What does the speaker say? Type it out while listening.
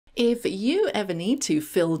If you ever need to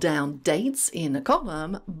fill down dates in a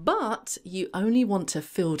column, but you only want to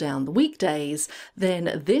fill down the weekdays,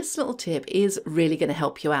 then this little tip is really going to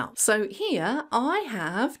help you out. So here I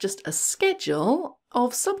have just a schedule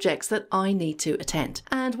of subjects that I need to attend.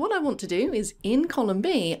 And what I want to do is in column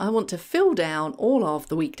B, I want to fill down all of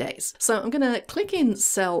the weekdays. So I'm going to click in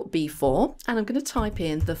cell B4 and I'm going to type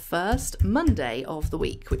in the first Monday of the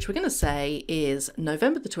week, which we're going to say is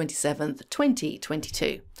November the 27th,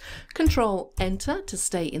 2022. Control Enter to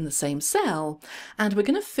stay in the same cell. And we're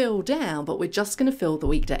going to fill down, but we're just going to fill the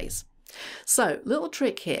weekdays. So, little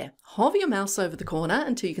trick here, hover your mouse over the corner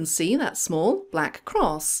until you can see that small black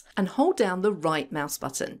cross and hold down the right mouse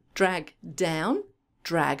button. Drag down,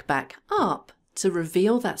 drag back up to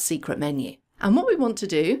reveal that secret menu. And what we want to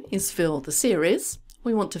do is fill the series.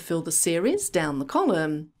 We want to fill the series down the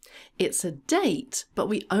column. It's a date, but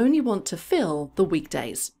we only want to fill the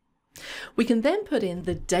weekdays. We can then put in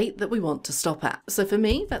the date that we want to stop at. So for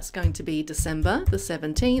me, that's going to be December the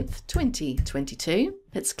 17th, 2022.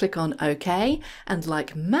 Let's click on OK. And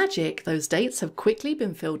like magic, those dates have quickly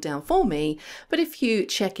been filled down for me. But if you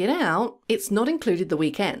check it out, it's not included the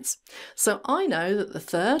weekends. So I know that the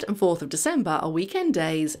 3rd and 4th of December are weekend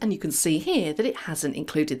days, and you can see here that it hasn't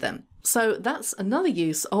included them. So that's another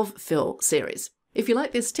use of fill series. If you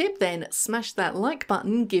like this tip, then smash that like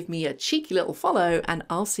button, give me a cheeky little follow, and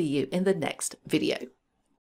I'll see you in the next video.